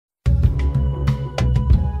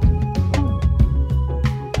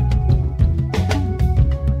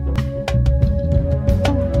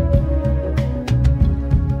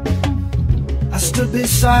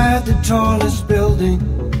beside the tallest building,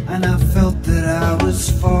 and I felt that I was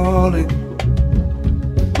falling.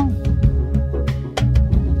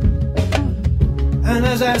 And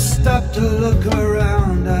as I stopped to look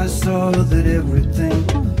around, I saw that everything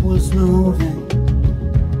was moving.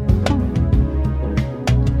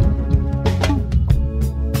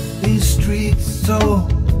 These streets so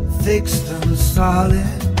fixed and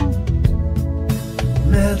solid,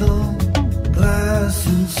 metal, glass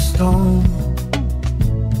and stone,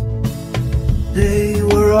 they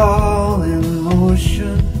were all in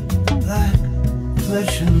motion like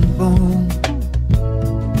flesh and bone.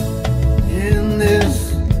 In this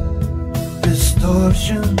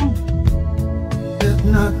distortion, did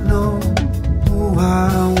not know who I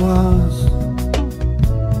was.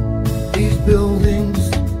 These buildings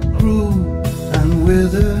grew and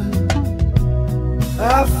withered.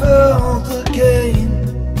 I felt the gain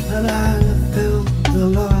and I felt the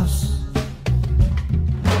loss.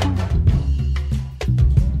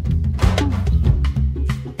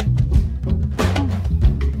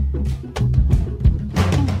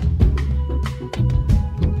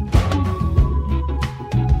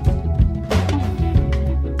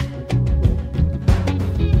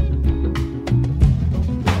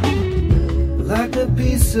 Like a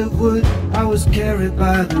piece of wood, I was carried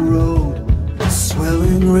by the road, a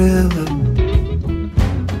swelling river.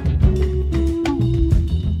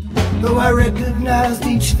 Though I recognized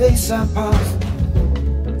each face I passed,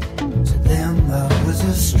 to them I was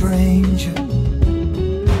a stranger.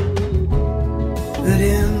 But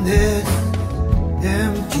in this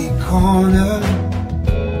empty corner,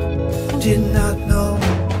 did not know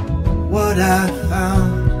what I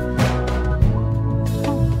found.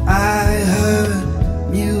 I heard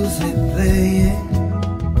music playing,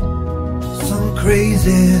 some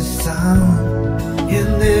crazy sound. In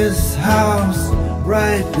this house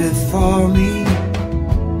right before me,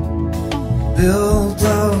 built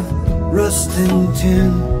of rusting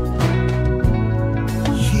tin,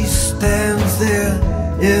 she stands there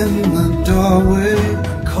in the doorway,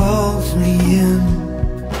 calls me in.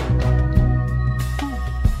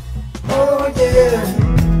 Oh yeah,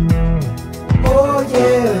 oh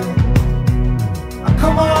yeah,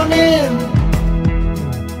 come on in.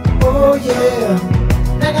 Oh yeah,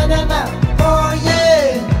 na na na na. Oh yeah,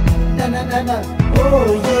 na na na na. Oh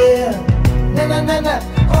yeah, na na na na.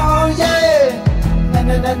 Oh yeah, na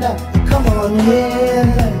na na na. Come on in.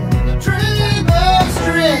 Dreamer's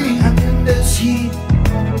dream. I'm in this heat,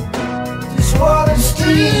 this water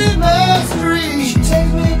dreamer's dream. She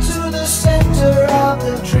takes me to the center of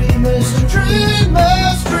the dreamer's dream.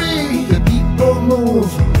 The people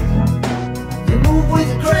move.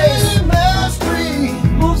 With grace, mastery,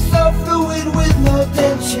 move so fluid with no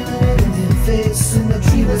tension in their face in the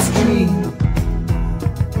dreamer's dream.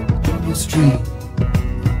 Dreamer's dream,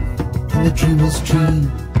 in the dreamer's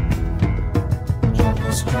dream.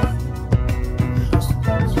 Dreamer's dream.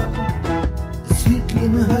 The sweet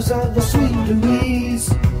glimmers of the sweet Louise,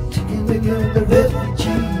 she can become the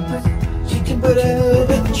refugees. She can put her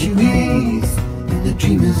refugees in the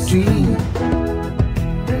dreamer's dream.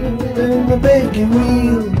 The bacon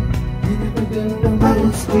wheel, the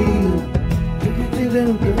money steel,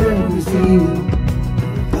 the very steel.